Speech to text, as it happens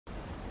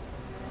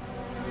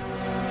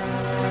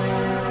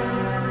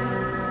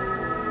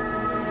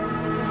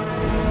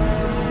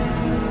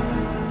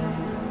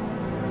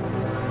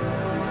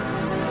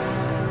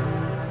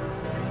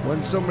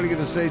When's somebody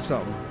gonna say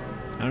something?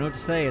 I don't know what to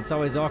say. It's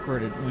always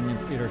awkward when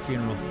you're at a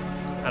funeral.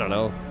 I don't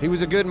know. He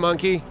was a good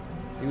monkey.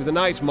 He was a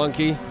nice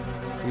monkey.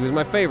 He was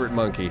my favorite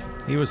monkey.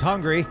 He was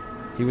hungry.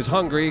 He was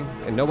hungry,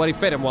 and nobody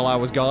fed him while I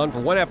was gone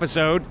for one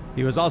episode.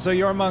 He was also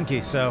your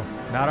monkey, so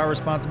not our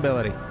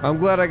responsibility. I'm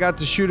glad I got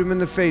to shoot him in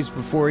the face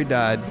before he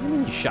died.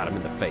 You shot him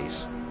in the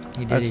face.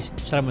 He did. He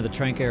shot him with a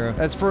trank arrow.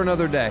 That's for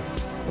another day.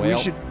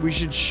 Well, we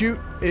should shoot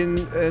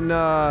in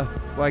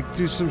like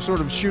do some sort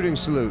of shooting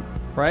salute,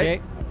 right?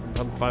 Okay.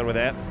 I'm fine with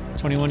that.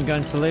 21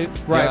 gun salute.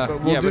 Right, Yeah,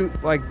 but we'll do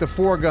like the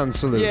 4-gun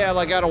salute. Yeah,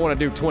 like I don't want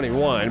to do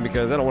 21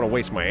 because I don't want to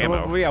waste my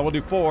ammo. Well, yeah, we'll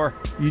do 4.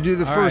 You do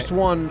the first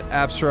one,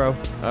 Abstro.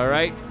 All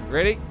right,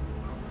 ready?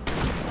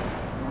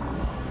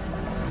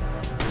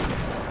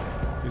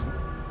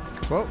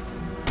 Well,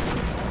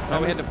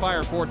 Now we had to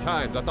fire 4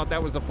 times. I thought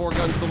that was a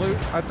 4-gun salute.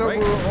 I thought right?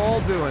 we were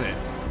all doing it.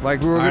 Like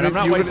we were All right, gonna. I'm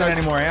not wasting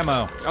any more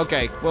ammo.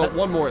 Okay, well,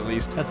 one more at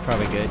least. That's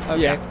probably good.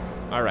 Okay. Yeah.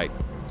 All right.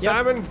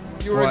 Simon,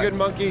 you were What? a good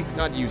monkey.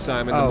 Not you,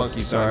 Simon. The Oh,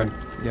 monkey, sorry.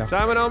 Simon. Yeah.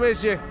 Simon, I'll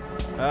miss you.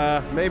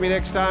 Maybe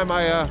next time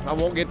I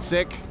won't get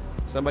sick.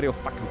 Somebody will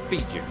fucking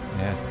feed you.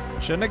 Yeah.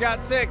 Shouldn't have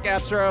got sick,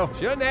 Abstro.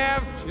 Shouldn't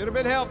have. Should have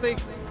been healthy.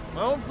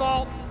 My own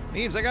fault.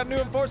 Neebs, I got a new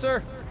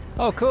enforcer.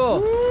 Oh,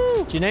 cool.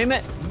 Woo! Did you name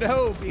it?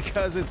 No,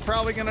 because it's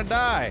probably gonna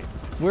die.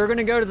 We're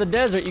gonna go to the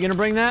desert. You gonna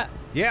bring that?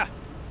 Yeah.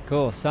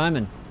 Cool.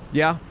 Simon,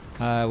 Yeah.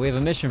 we have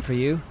a mission for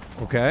you.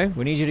 Okay.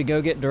 We need you to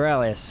go get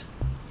Doraleous.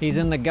 He's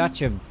in the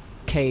Gotcha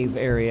cave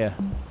area.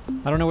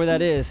 I don't know where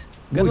that is.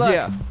 Good luck.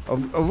 Yeah.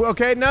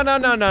 Okay. No.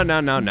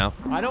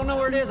 I don't know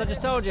where it is. I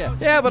just told you.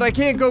 Yeah, but I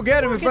can't go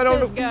get him Look if I at don't.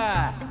 this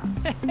guy.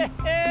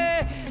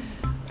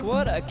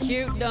 What a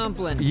cute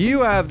dumpling.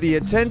 You have the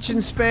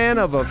attention span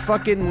of a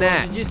fucking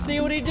gnat. Did you see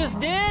what he just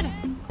did?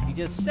 He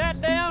just sat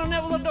down and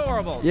that was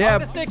adorable. Yeah.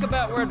 Hard to think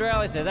about where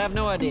Doraleous is. I have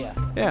no idea.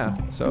 Yeah.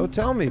 So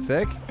tell me,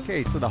 Thick.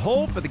 Okay, so the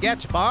hole for the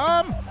Gacha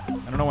farm. I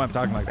don't know why I'm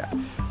talking like that.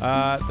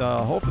 The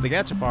hole for the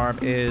Gacha farm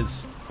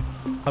is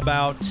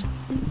about,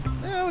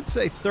 I would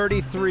say,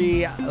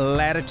 33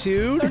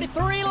 latitude.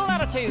 33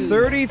 latitude.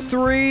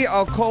 33.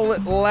 I'll call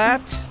it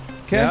lat.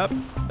 Okay. Yep.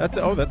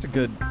 That's a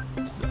good.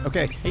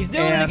 Okay. He's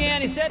doing it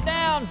again. He sat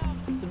down.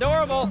 It's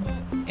adorable.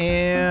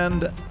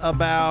 And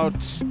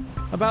about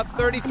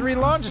 33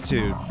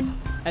 longitude.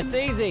 That's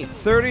easy.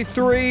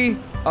 33.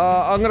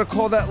 I'm gonna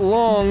call that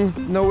long.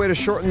 No way to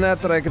shorten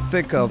that I could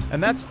think of.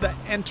 And that's the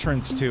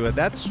entrance to it.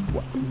 That's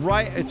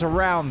right. It's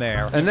around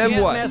there. And then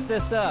Can't what? mess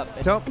this up.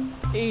 It's Tell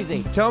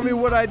easy. tell me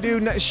what I do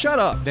next. Shut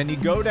up. Then you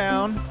go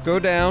down. Go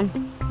down.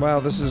 Wow,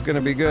 this is gonna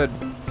be good.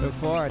 So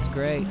far, it's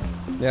great.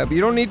 Yeah, but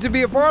you don't need to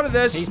be a part of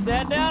this. He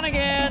sat down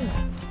again.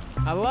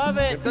 I love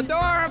it. It's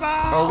adorable.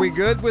 Are we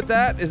good with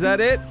that? Is that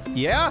it?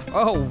 Yeah.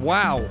 Oh,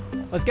 wow.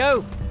 Let's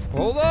go.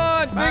 Hold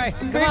on. Bye.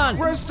 Big Come on.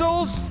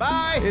 crystals.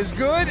 Bye. Is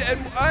good. And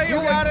You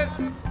got it.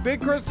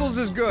 Big crystals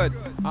is good.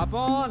 Hop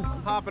on.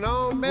 Hopping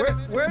on, baby.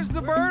 Where's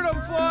the bird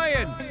I'm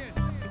flying?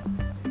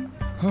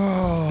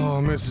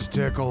 Oh, Mrs.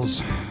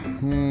 Tickles.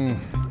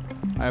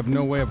 I have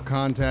no way of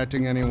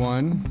contacting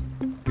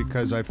anyone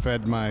because I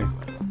fed my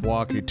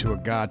walkie to a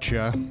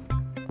gotcha.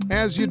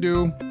 As you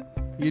do,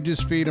 you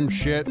just feed them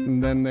shit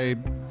and then they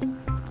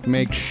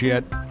make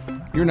shit.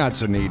 You're not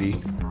so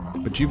needy,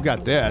 but you've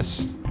got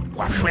this.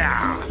 Why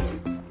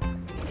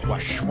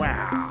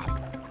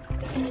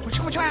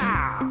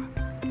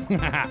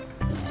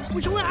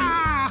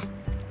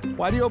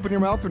do you open your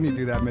mouth when you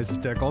do that,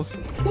 Mrs. Tickles?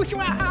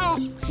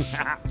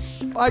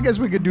 I guess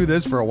we could do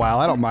this for a while.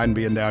 I don't mind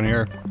being down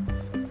here.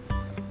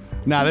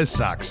 Nah, this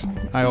sucks.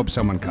 I hope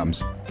someone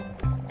comes.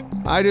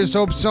 I just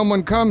hope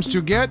someone comes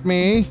to get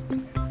me.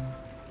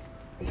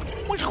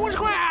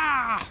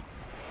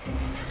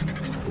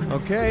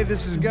 Okay,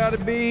 this has got to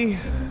be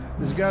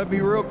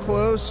real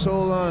close.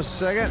 Hold on a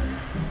second.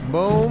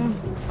 Boom.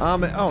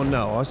 Oh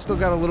no, I still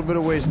got a little bit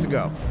of ways to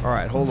go. All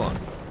right, hold on.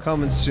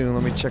 Coming soon.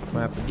 Let me check the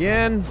map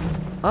again.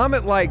 I'm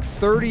at like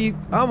 30.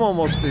 I'm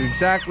almost at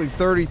exactly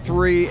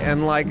 33,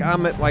 and like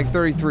I'm at like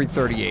 33,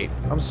 38.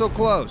 I'm so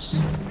close.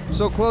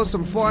 So close.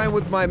 I'm flying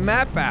with my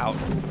map out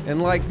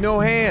and like no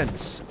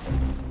hands.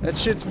 That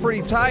shit's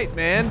pretty tight,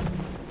 man.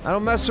 I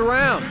don't mess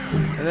around.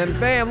 And then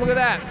bam, look at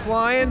that,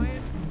 flying.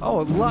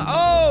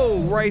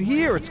 Oh, right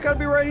here. It's gotta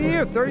be right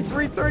here.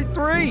 33,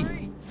 33.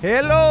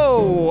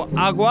 Hello,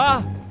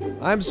 Agua.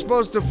 I'm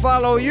supposed to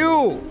follow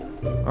you.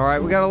 All right,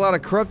 we got a lot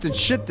of corrupted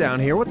shit down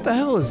here. What the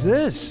hell is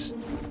this?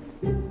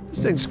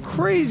 This thing's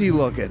crazy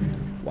looking.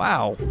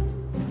 Wow.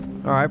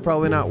 All right,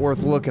 probably not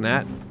worth looking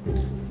at.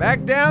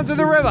 Back down to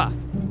the river.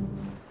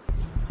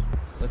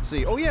 Let's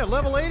see. Oh yeah,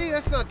 level 80.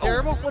 That's not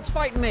terrible. What's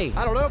fighting me?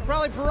 I don't know.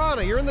 Probably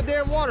piranha. You're in the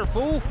damn water,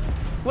 fool.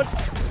 What's?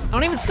 I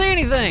don't even see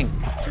anything.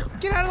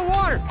 Get out of the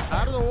water.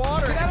 Out of the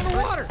water. Get out of the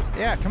water.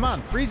 Yeah, come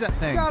on, freeze that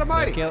thing. God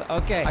almighty.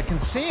 Okay. I can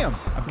see him.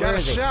 I've got Where a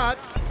is he? shot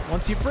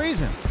once you freeze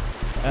him.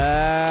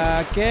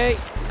 Okay.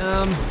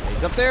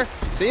 He's up there.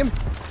 See him?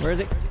 Where is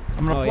it?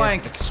 I'm gonna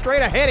flank. Yes.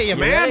 Straight ahead of you, You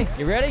man. ready?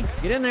 You ready?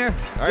 Get in there.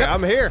 All right,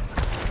 I'm here.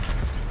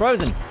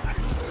 Frozen.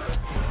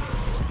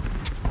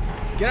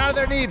 Get out of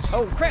there, Neebs.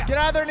 Oh crap. Get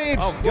out of there, Neebs.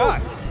 Oh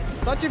God.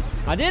 Thought you.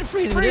 I did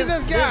freeze him. Freeze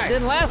Didn't- this guy.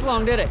 Didn't last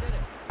long, did it?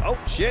 Oh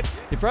shit.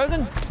 You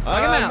frozen? Knock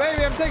him out.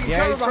 Maybe I'm taking Yeah,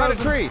 cover he's behind a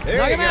frozen. tree. There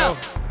Knock you him go. out.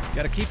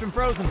 Gotta keep him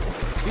frozen.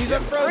 He's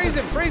unfrozen. Freeze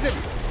him. Freeze him.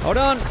 Hold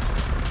on.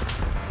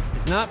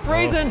 It's not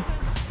freezing.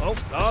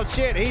 Oh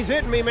shit. He's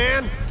hitting me,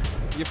 man.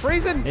 You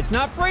freezing? It's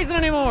not freezing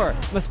anymore.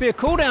 Must be a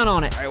cooldown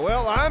on it. All right,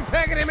 well, I'm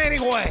pegging him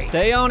anyway.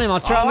 Stay on him. I'll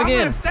try him I'm again.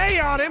 gonna stay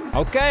on him.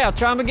 Okay, I'll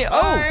try him again.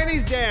 Oh, Oh, and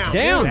he's down.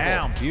 Down.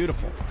 Down.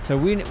 Beautiful. so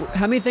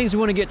how many things we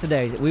want to get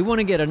today? We want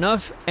to get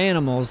enough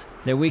animals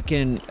that we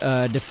can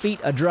defeat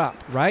a drop,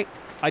 right?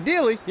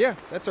 Ideally, yeah,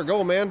 that's our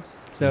goal, man.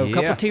 So a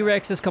couple Yeah.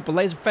 T-Rexes, couple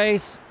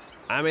Laserface.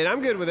 I mean,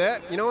 I'm good with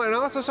that. You know, and I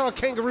also saw a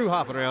kangaroo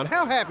hopping around.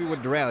 How happy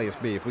would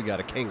Duralius be if we got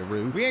a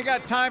kangaroo? We ain't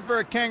got time for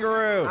a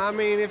kangaroo. I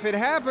mean, if it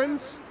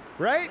happens,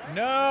 right?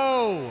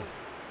 No.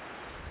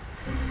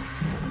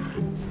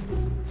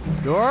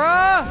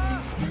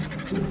 Dora?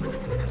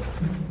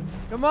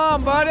 Come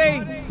on,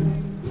 buddy.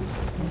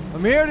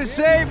 I'm here to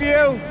save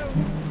you.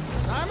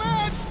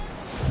 Simon!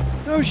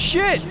 No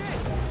shit.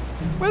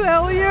 Where the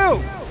hell are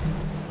you?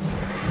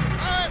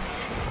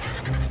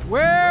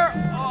 Where?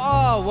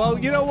 Oh, well,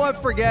 you know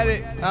what? Forget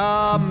it.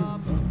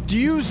 Do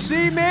you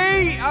see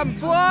me? I'm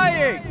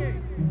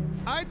flying.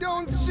 I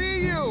don't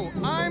see you.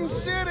 I'm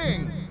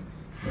sitting.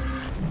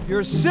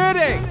 You're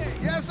sitting.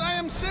 Yes, I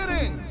am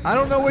sitting. I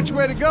don't know which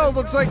way to go.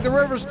 Looks like the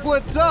river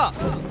splits up.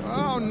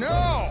 Oh,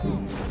 no.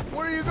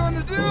 What are you going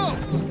to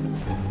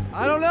do?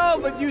 I don't know,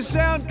 but you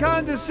sound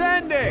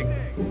condescending.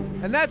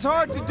 And that's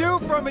hard to do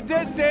from a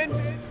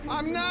distance.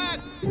 I'm not.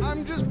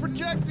 I'm just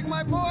projecting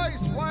my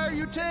voice. Why are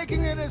you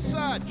taking it as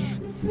such?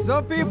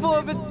 Some people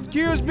have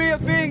accused me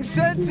of being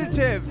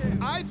sensitive.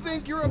 I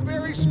think you're a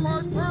very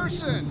smart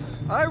person.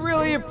 I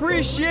really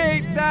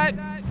appreciate that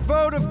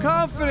vote of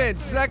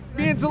confidence. That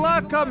means a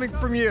lot coming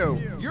from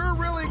you. You're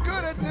really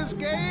good at this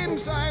game,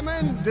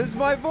 Simon. Does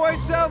my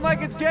voice sound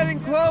like it's getting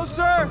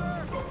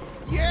closer?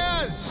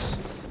 Yes.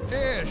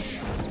 Ish.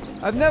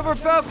 I've never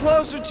felt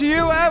closer to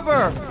you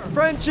ever,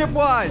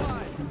 friendship-wise.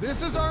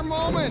 This is our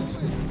moment.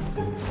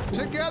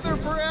 Together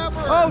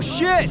forever. Oh,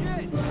 shit!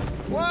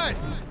 What?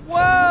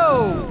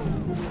 Whoa!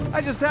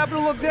 I just happened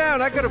to look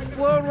down. I could have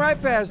flown right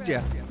past you.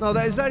 No,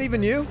 is that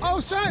even you? Oh,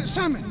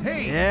 Simon.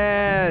 Hey.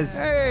 Yes.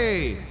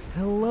 Hey.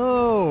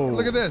 Hello.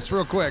 Look at this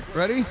real quick.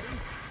 Ready?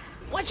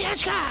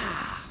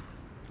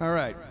 All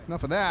right.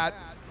 Enough of that.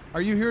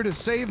 Are you here to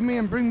save me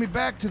and bring me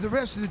back to the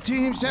rest of the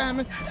team,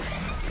 Simon?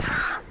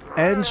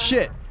 And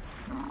shit.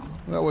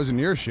 That wasn't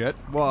your shit.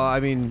 Well, I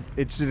mean,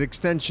 it's an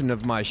extension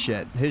of my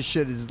shit. His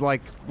shit is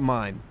like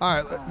mine.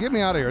 All right, get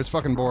me out of here. It's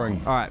fucking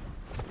boring. All right.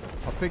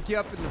 I'll pick you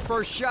up in the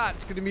first shot.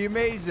 It's going to be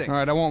amazing. All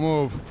right, I won't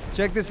move.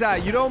 Check this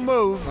out. You don't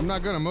move, I'm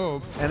not gonna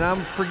move. and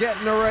I'm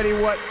forgetting already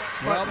what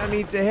button I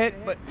need to hit,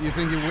 but You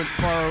think you went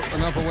far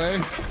enough away?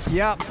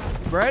 yep.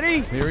 Ready?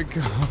 Here he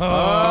comes.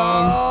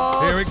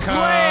 Oh, Here he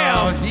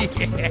slam! comes.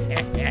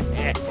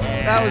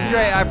 That was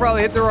great. I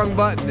probably hit the wrong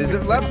button. Is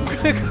it left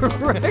click or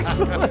right?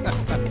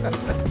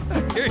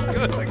 Here he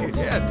goes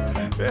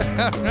again.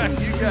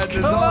 You got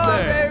this Come all on,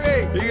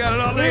 day. baby. You got it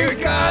all day.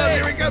 You got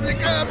it. Here he comes. Here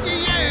he comes.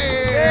 Yeah.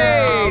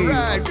 Hey. All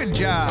right. Good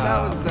job.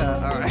 That was the.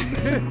 All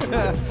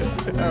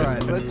right. All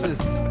right. Let's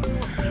just.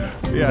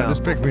 Yeah. No.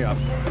 Just pick me up.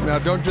 Now,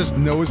 don't just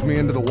nose me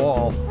into the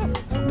wall.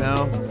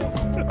 No.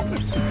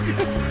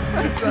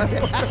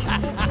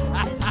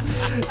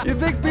 You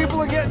think people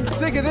are getting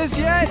sick of this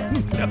yet?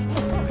 No.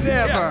 Never.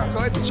 Yeah, go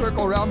ahead and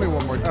circle around me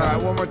one more All time.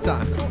 right, one more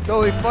time. It's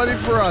only funny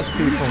for us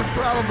people.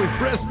 Probably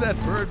press that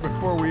bird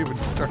before we even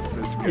start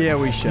this game. Yeah,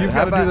 we should. You've How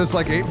got to do about- this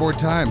like 8 more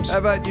times. How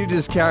about you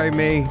just carry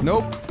me?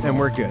 Nope. And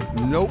we're good.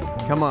 Nope.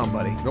 Come on,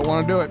 buddy. Don't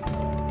want to do it.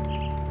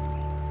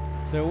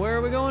 So where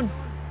are we going?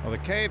 Well, the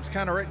cave's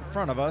kind of right in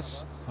front of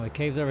us. Oh, the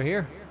cave's over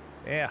here.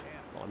 Yeah.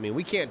 Well, I mean,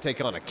 we can't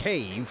take on a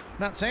cave.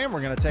 Not saying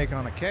we're gonna take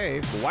on a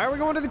cave. Why are we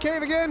going to the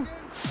cave again?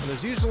 Well,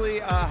 there's usually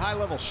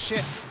high-level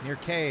shit near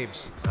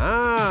caves.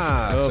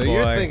 Ah, Oh, so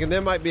you're boy. thinking there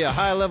might be a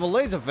high-level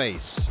laser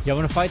face. Y'all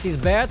want to fight these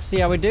bats? See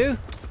how we do?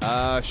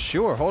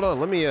 Sure. Hold on.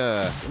 Let me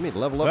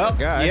level up Well, that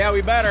guy. yeah,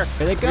 we better.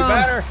 Here they We come.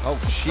 better. Oh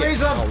shit.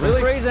 Freeze 'em. Oh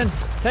really? Freezing.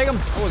 Take him.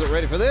 I wasn't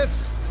ready for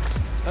this.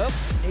 Oh,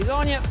 he's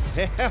on you.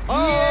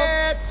 Oh,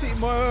 Yeah,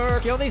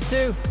 teamwork. Kill these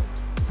two.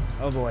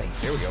 Oh boy.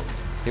 here we go.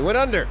 He went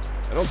under.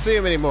 I don't see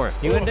him anymore.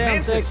 He went down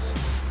mantis.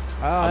 thick.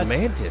 Oh, that's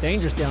mantis.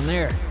 dangerous down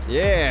there.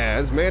 Yeah,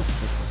 his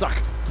mantises suck.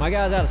 My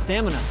guy's out of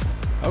stamina.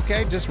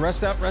 Okay, just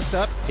rest up, rest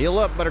up. Heal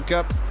up,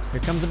 Buttercup. Here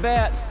comes a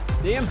bat.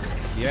 See him?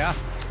 Yeah.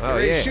 Oh,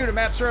 Ready to yeah. shoot him,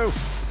 through.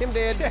 Him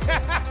dead.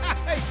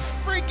 He's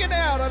freaking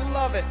out. I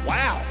love it.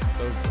 Wow.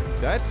 So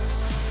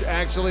that's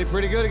actually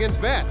pretty good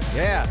against bats.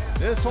 Yeah,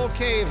 this whole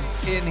cave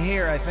in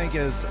here, I think,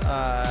 is,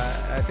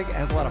 I think it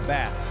has a lot of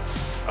bats.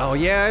 Oh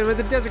yeah, but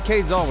the desert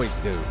caves always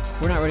do.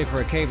 We're not ready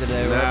for a cave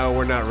today, right? No,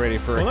 we're not ready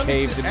for a let me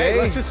cave see- today. Hey,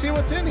 let's just see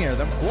what's in here.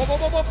 Whoa, whoa,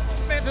 whoa,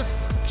 whoa. Mantis.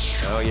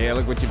 Oh yeah,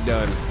 look what you've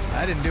done.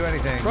 I didn't do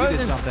anything. You Frozen.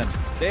 did something.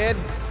 Dead.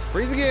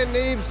 Freeze again,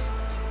 Neebs.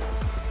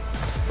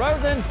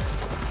 Frozen.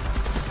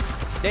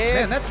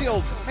 Dead. Man, that's the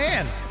old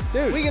man.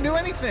 Dude. We can do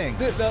anything.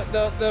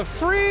 The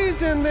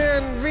freeze and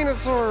then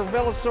Venusaur,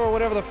 Velosaur,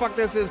 whatever the fuck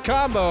this is,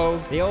 combo.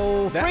 The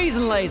old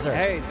freezing laser.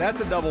 Hey,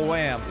 that's a double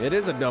wham. It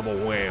is a double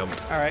wham.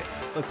 All right,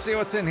 let's see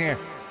what's in here.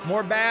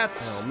 More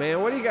bats. Oh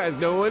man, what are you guys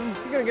doing?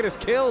 You're gonna get us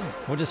killed.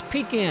 We'll just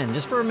peek in,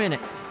 just for a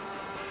minute.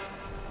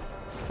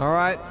 All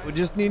right, we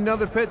just need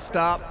another pit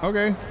stop.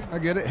 Okay, I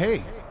get it.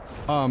 Hey,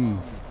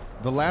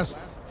 the last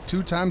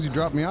 2 times you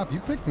dropped me off, you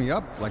picked me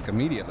up like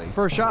immediately.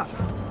 First shot.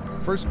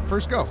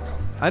 First go.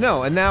 I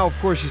know, and now of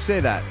course you say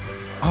that.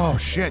 Oh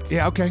shit.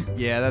 Yeah. Okay.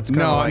 Yeah, that's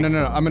kind of like...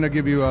 No. I'm gonna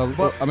give you a.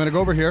 But- I'm gonna go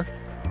over here.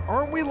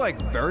 Aren't we like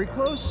very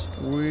close?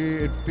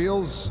 It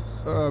feels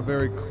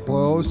very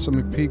close.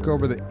 Let me peek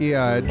over the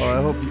edge.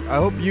 Well, I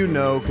hope you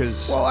know,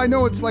 cause... Well, I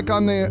know it's like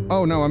on the.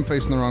 Oh no, I'm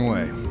facing the wrong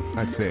way.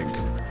 I think.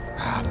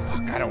 Ah,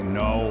 fuck. I don't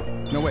know.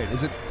 No, wait.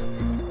 Is it?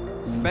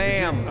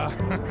 Bam. Oh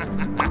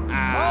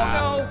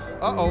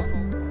Uh-oh.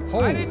 no!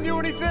 I didn't do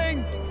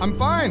anything! I'm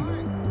fine.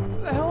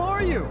 Where the hell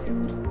are you?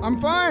 I'm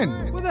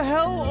fine. Where the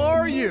hell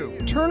are you?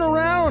 Turn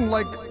around,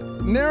 like,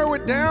 narrow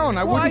it down.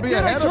 I wouldn't be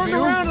ahead I of turned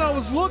you. around and I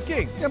was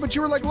looking. Yeah, but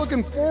you were like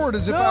looking forward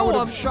as if No, I would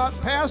have I'm- shot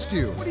past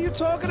you. What are you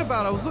talking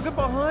about? I was looking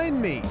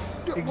behind me.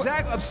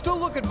 Exactly. I'm still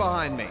looking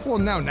behind me. Well,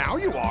 now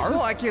you are.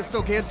 Well, I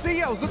still can't see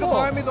you. I was looking Well,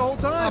 behind me the whole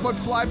How time. about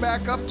fly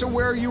back up to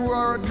where you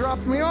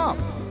dropped me off?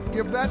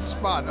 Give that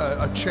spot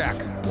a check.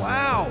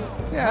 Wow.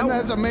 Yeah, and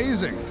that's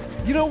amazing.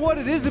 You know what?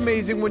 It is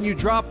amazing when you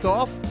dropped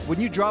off. When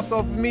you dropped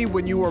off of me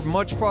when you were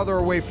much farther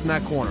away from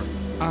that corner.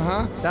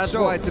 Uh-huh. That's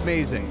So, why it's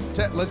amazing.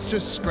 let's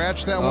just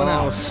scratch that one Oh,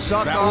 out.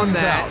 suck that on one's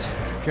that. out.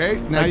 Okay,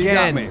 now you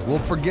got Again. me. We'll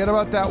forget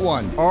about that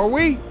one. Are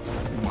we?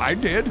 I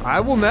did.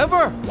 I will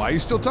never. Why are you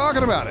still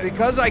talking about it?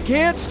 Because I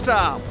can't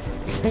stop.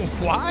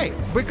 Why?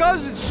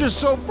 Because it's just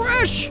so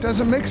fresh.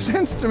 Doesn't make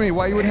sense to me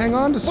why you would hang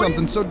on to What do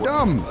something you- so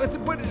dumb.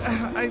 But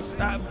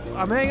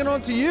I'm hanging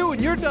on to you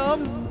and you're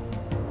dumb.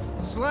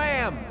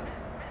 Slam.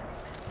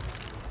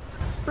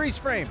 Freeze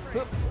frame.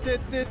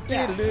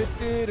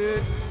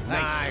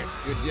 Nice.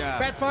 Good job.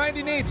 Bats behind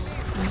you, Neebs.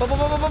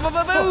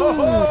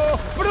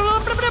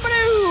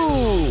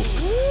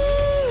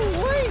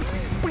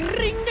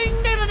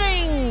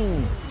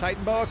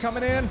 Titan boa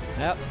coming in.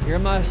 Yep,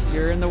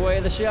 you're in the way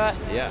of the shot.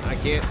 Yeah, I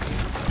can't.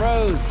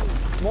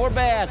 Froze. More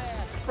bats.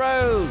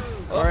 Froze.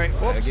 All right,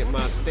 gotta Whoops. get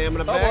my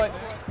stamina Oh, back. boy.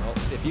 Oh,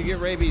 if you get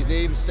rabies,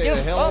 Neebs, stay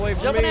the hell away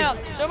from jumping me. out.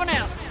 Jumping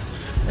out.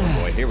 Oh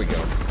boy, here we go.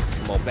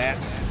 Come on,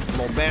 bats.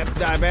 Come on, bats,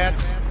 die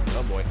bats.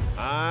 Oh boy,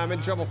 I'm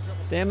in trouble.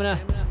 Stamina.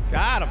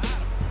 Got him.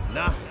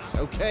 Nice.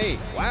 Okay.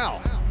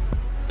 Wow.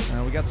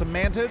 We got some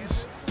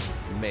mantids.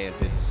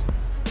 Mantids.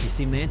 You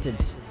see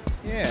mantids.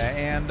 Yeah,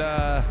 and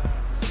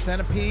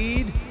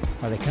centipede.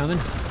 Are they coming?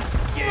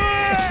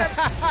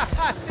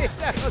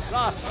 That was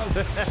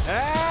awesome.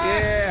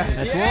 Yeah.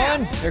 That's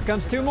one. Here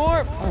comes 2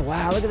 more. Oh,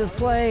 wow. Look at this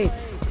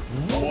place.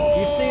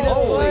 You see this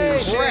Holy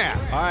place? crap.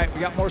 All right, we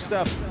got more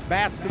stuff.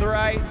 Bats to the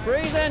right.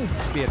 Freezing.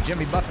 Be a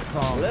Jimmy Buffett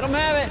song. Let them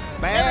have it.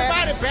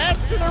 Everybody,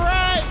 bats to the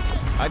right.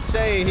 I'd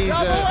say he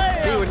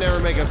would never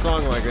make a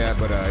song like that,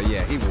 but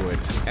yeah, he would.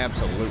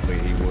 Absolutely,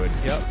 he would.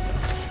 Yep.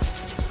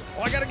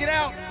 Oh, I gotta get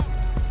out.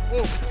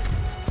 Whoa.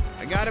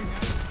 I got him.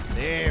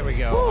 There we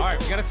go. Woo. All right,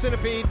 we got a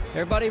centipede.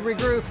 Everybody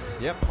regroup.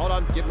 Yep, hold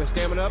on. Get my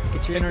stamina up. Get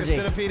your Take energy. the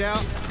centipede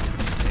out.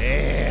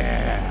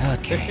 Yeah.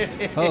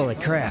 Okay. Holy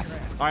crap.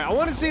 All right, I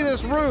want to see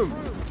this room.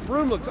 This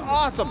room looks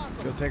awesome. Let's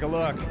go take a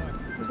look.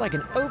 There's like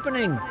an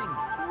opening.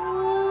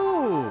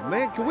 Ooh,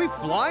 man, can we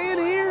fly in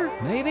here?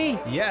 Maybe?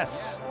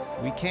 Yes,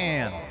 we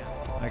can.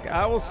 Like,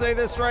 I will say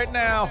this right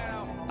now.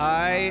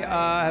 I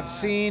have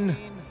seen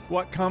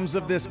what comes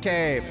of this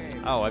cave.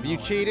 Oh, have you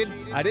cheated?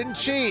 I didn't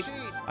cheat.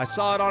 I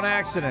saw it on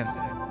accident.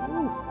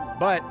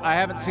 But I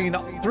haven't seen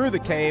through the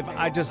cave.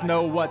 I just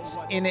know what's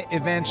in it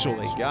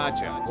eventually.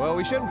 Gotcha. Well,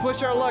 we shouldn't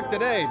push our luck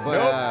today,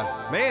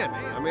 but man,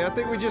 I mean, I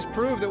think we just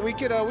proved that we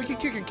could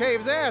kick a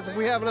cave's ass if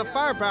we have enough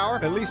firepower.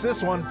 At least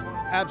this one.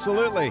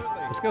 Absolutely.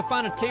 Let's go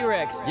find a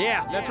T-Rex.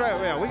 Yeah, that's right.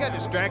 Yeah, we got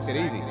distracted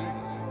easy.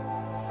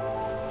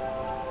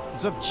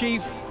 What's up,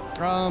 Chief?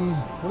 What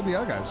are the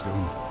other guys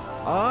doing?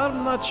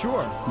 I'm not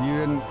sure.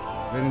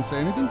 They didn't say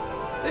anything?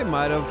 They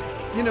might have.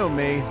 You know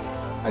me.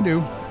 I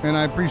do, and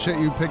I appreciate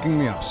you picking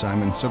me up,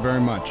 Simon, so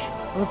very much.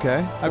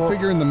 Okay. I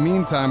figure in the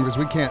meantime, because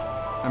we can't,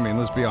 I mean,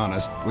 let's be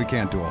honest, we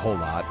can't do a whole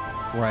lot.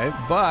 Right.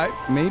 But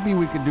maybe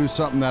we could do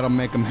something that'll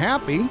make them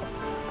happy,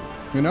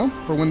 you know,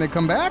 for when they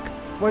come back.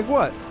 Like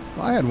what?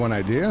 Well, I had one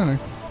idea, and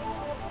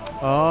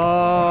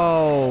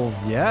Oh,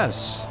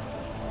 yes.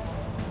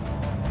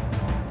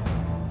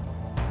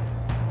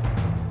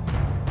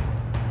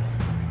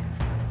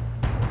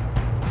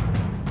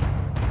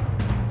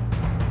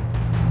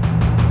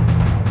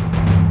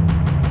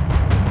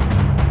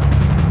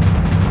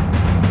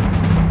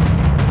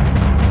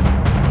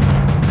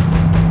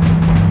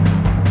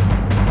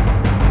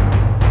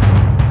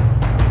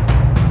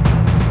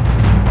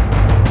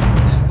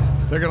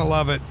 they're gonna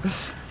love it.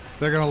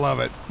 They're gonna love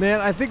it.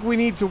 Man, I think we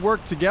need to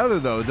work together,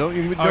 though, don't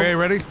you? Okay,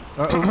 ready?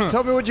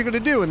 Tell me what you're going to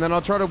do, and then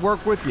I'll try to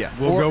work with you.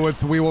 We'll go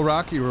with We Will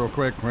Rock You real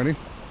quick. Ready?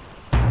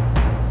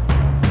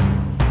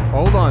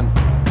 Hold on.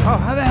 Oh,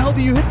 how the hell hell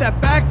do you hit that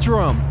back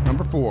drum?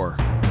 Number 4.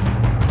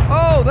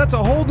 Oh, that's a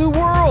whole new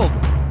world.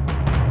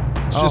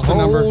 It's just a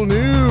number. A whole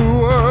new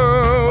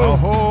world. A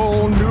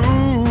whole new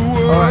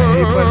world. All right,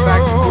 hey, but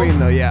back to Queen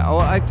though. Yeah. Oh,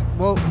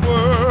 well.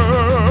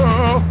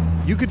 Whoa.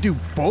 You could do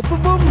both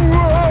of them.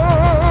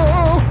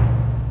 Whoa.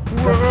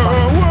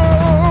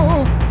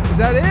 Whoa. Is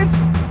that it?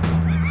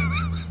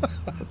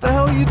 What the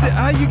hell you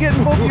how you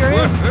getting both of your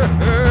hands? We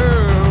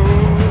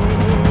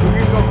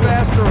can go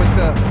faster with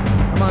the.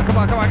 Come on, come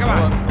on, come on, come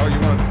on. Oh, you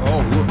want?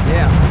 Oh,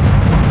 Yeah.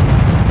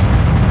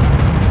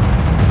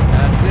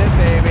 That's it,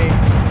 baby.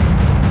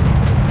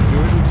 do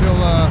it until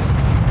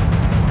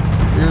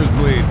ears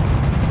bleed.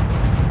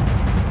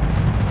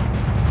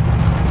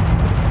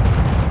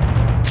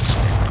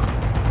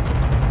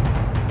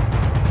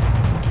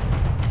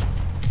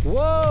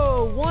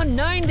 Whoa,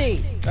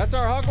 190. That's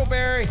our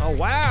Huckleberry. Oh,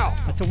 wow.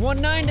 That's a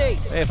 190.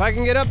 Hey, if I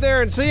can get up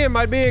there and see him,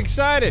 I'd be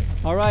excited.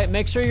 All right,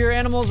 make sure your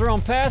animals are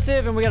on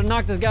passive, and we gotta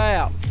knock this guy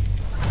out.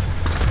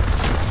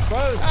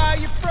 Froze. Ah,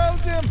 you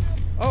froze him.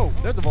 Oh,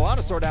 there's a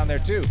Velociraptor down there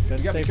too. You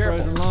gotta Stay be careful.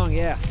 frozen long,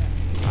 yeah.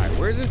 All right,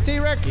 where's this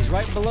T-Rex? He's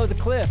right below the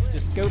cliff.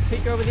 Just go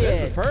peek over the This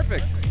edge. is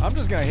perfect. I'm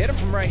just gonna hit him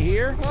from right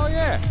here. Oh,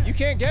 yeah. You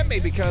can't get me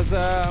because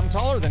I'm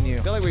taller than you.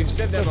 I feel like we've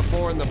said that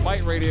before, and the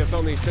bite radius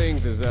on these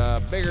things is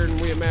bigger than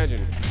we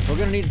imagined. We're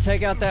gonna need to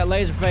take out that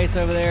laser face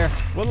over there.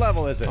 What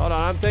level is it? Hold on,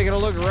 I'm taking a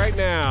look right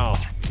now.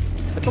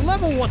 It's a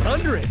level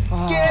 100.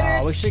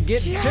 Get it? We should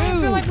get Yeah, two. I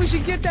feel like we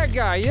should get that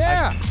guy,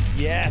 yeah.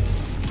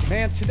 Yes.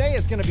 Man, today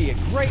is gonna be a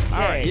great day. All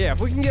right, yeah, if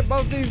we can get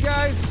both these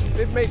guys,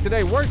 it'd make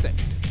today worth it.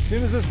 As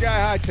soon as this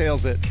guy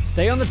hightails it.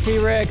 Stay on the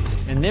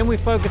T-Rex, and then we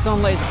focus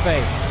on laser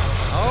face.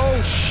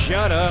 Oh,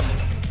 shut up.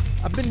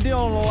 I've been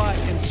dealing a lot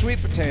in sweet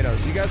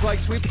potatoes. You guys like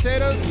sweet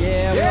potatoes?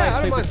 Yeah, we Yeah, I like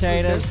don't sweet mind sweet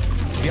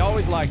potatoes. You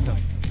always liked them.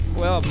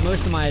 Well,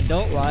 most of my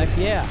adult life,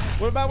 yeah.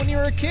 What about when you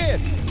were a kid?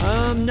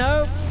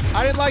 No.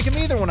 I didn't like them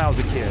either when I was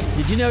a kid.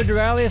 Did you know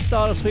Duralius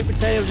thought a sweet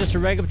potato was just a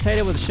regular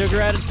potato with sugar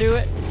added to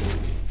it?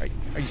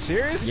 Are you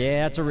serious?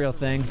 Yeah, that's a real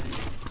thing.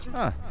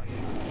 Huh.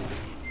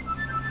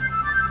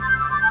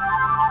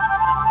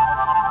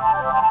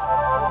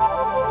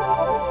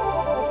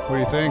 What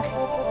do you think?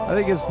 I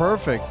think it's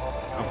perfect.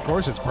 Of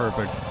course, it's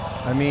perfect.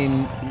 I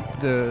mean,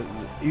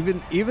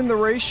 even the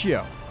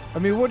ratio. I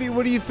mean, what do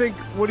you think?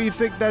 What do you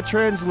think that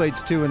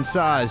translates to in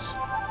size?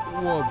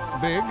 Well,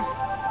 big.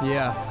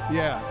 Yeah.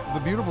 Yeah. The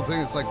beautiful thing,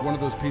 it's like one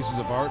of those pieces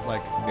of art.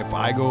 Like if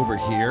I go over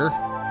here,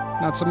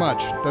 not so much.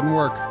 Doesn't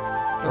work.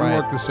 Doesn't Right.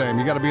 work the same.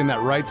 You got to be in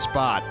that right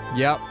spot.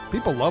 Yep.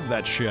 People love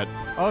that shit.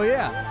 Oh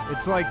yeah.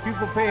 It's like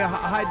people pay a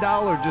high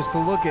dollar just to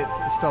look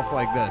at stuff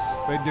like this.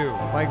 They do.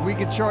 Like we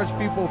could charge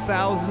people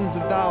thousands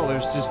of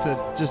dollars just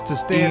to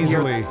stand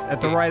Easily. here at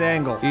the right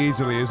angle.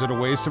 Easily. Is it a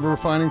waste of a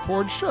refining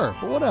forge? Sure,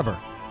 but whatever.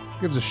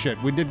 Gives a shit.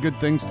 We did good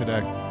things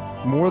today.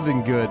 More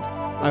than good.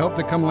 I hope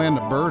they come land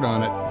a bird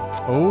on it.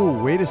 Oh,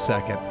 wait a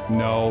second.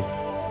 No.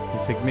 You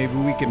think maybe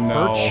we can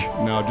No. perch?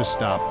 No, just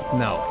stop.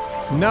 No.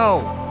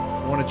 No.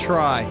 Want to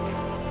try?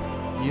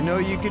 You know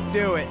you could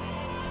do it.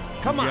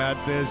 Come You on.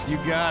 got this. You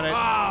got it.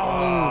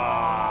 Oh.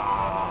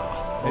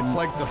 It's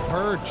like the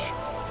perch.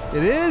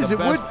 It is. The It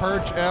best would.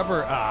 perch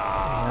ever.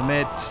 Ah. Damn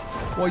it.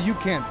 Well, you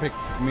can't pick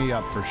me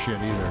up for shit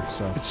either,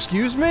 so.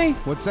 Excuse me?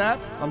 What's that?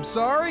 I'm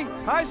sorry?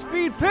 High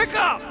speed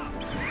pickup!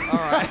 All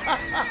right.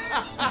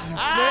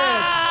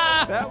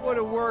 Man, that would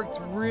have worked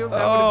real.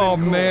 That Oh, would've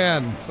been cool.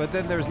 man. But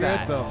then there's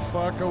Get that. the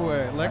fuck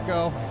away. Let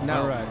go.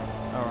 No. All right.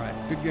 All right.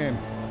 Good game.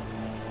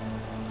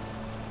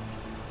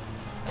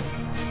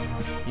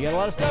 You got a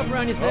lot of stuff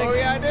around you, Thick. Oh,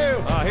 yeah, I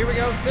do. Here we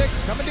go, Thick.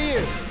 Coming to you.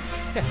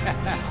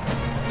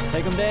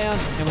 Take them down,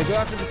 and we go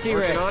after the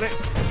T-Rex. Working on it.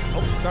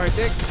 Oh, sorry,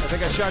 Thick. I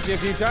think I shot you a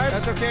few times.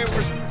 That's okay.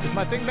 Is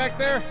my thing back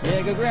there?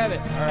 Yeah, go grab it.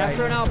 right.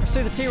 Apsro and I'll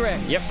pursue the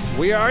T-Rex. Yep,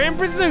 we are in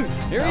pursuit.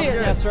 Here he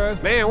is, Sounds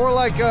Apsro. Man, we're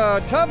like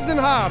Tubbs and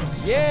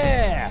Hobbs.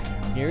 Yeah.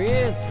 Here he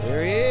is.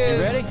 There he is.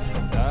 You ready?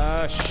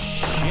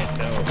 Shit,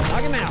 no.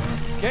 Knock him out.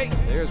 Okay,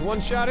 there's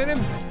one shot in him.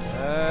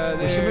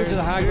 We should move to the there's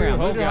high two.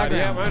 ground. Oh, Move to the high God,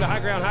 yeah, ground. move to high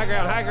ground, high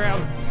ground, high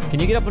ground. Can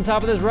you get up on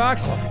top of those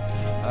rocks?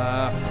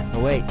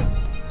 Oh, wait.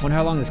 Wonder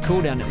how long this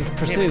cooldown is. Let's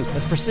pursue.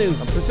 Let's pursue.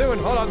 Pursuing,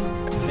 hold on.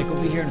 I think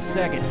we'll be here in a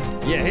second.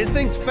 Yeah, his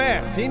thing's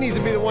fast. He needs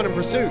to be the one in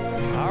pursuit.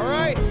 All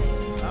right.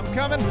 I'm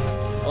coming.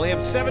 Only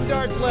have 7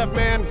 darts left,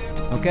 man.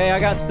 Okay, I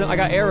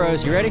got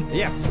arrows. You ready?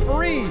 Yeah,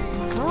 freeze.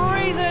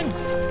 Freezing.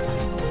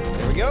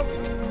 There we go.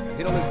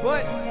 Hit on his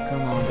butt.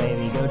 Come on,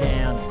 baby. Go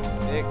down.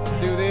 Nick, let's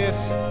do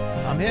this.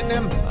 I'm hitting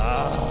him.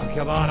 Oh,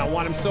 come on. I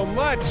want him so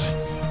much.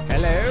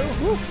 Hello.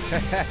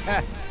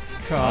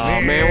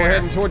 Oh, man, we're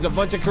heading towards a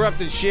bunch of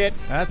corrupted shit.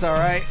 That's all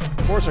right.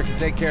 Forcer can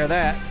take care of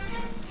that.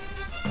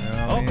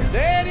 Oh,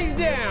 there he's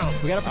down.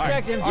 We gotta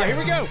protect him. All right, here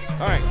we go.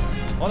 All right.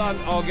 Hold on.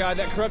 Oh, God,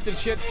 that corrupted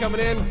shit's coming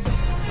in.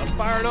 I'm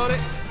firing on it.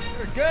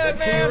 You're good, That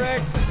man.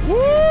 T-Rex.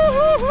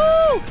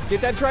 Woo-hoo-hoo.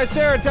 Get that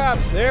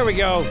Triceratops. There we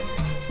go.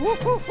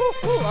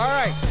 Woo-hoo-hoo-hoo. All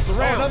right.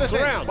 Surround, Another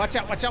surround. thing. Watch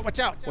out, watch out, watch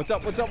out. What's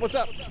up, what's up, what's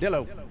up?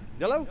 Dillo.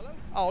 Dillo?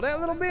 Oh, that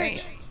little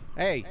bitch.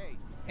 Hey,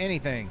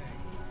 anything.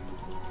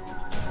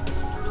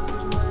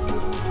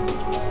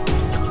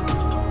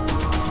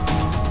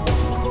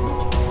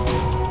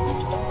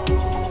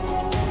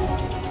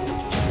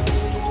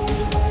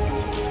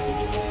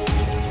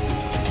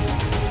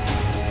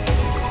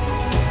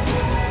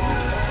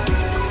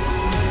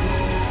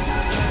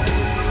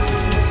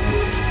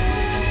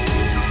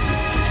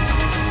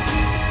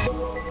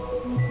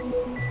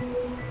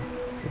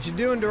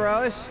 doing,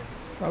 Doralis?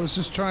 I was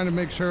just trying to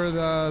make sure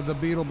the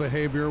beetle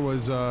behavior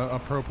was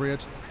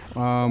appropriate.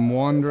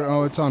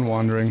 Oh, it's on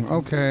wandering.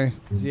 Okay.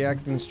 Is he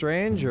acting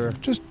strange, or?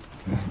 Just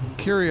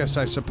curious,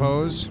 I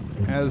suppose,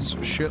 as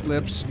shit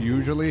lips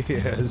usually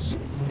is.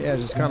 Yeah,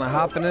 just kind of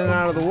hopping in and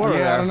out of the water Yeah,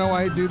 there. I don't know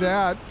why he'd do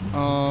that.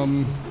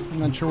 I'm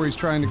not sure where he's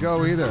trying to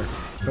go either.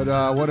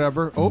 But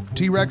whatever. Oh,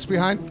 T-Rex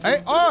behind.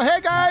 Hey, oh,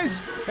 hey guys!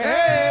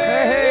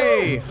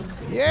 Hey!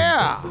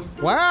 Yeah!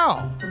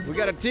 Wow! We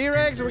got a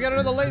T-Rex and we got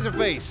another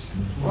Laserface.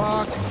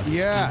 Fuck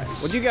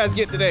yes! What'd you guys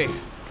get today?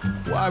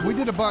 Well, we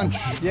did a bunch.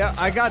 Yeah,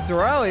 I got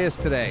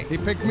Doralius today. He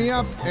picked me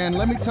up, and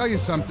let me tell you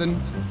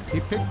something. He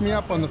picked me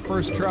up on the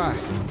first try.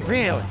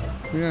 Really?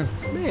 Yeah,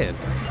 Man,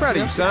 proud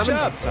of you, Simon. Good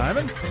job,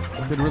 Simon.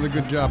 did a really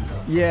good job.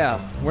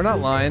 Yeah, we're not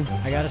lying.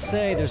 I gotta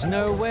say, there's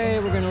no way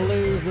we're gonna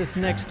lose this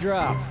next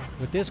drop.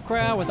 With this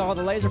crowd, with all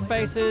the laser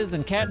faces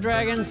and cat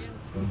dragons,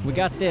 we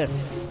got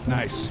this.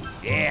 Nice.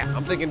 Yeah,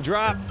 I'm thinking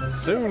drop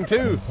soon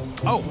too.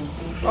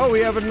 Oh, we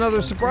have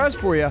another surprise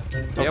for you.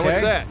 Yeah,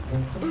 what's that?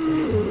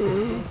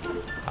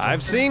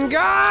 I've seen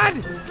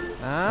God!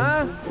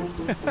 Huh?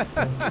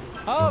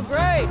 Oh,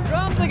 great!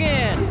 Drums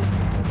again!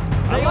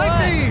 I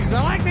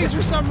like these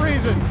for some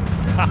reason.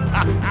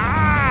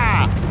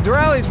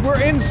 Doralis, we're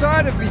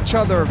inside of each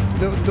other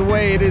the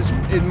way it is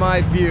in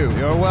my view.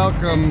 You're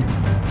welcome.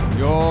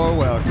 You're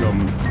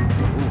welcome.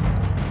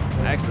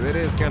 Actually, that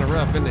is kind of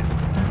rough, isn't it?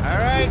 All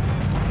right,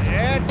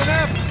 yeah, it's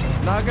enough.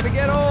 It's not gonna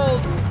get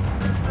old.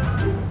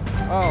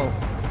 Oh,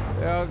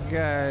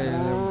 okay.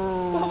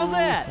 What was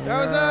that? That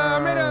was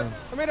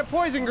I made a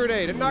poison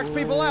grenade. It knocks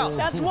people out.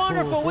 That's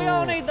wonderful. We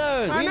all need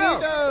those. I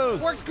know.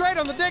 Works great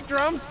on the dick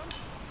drums.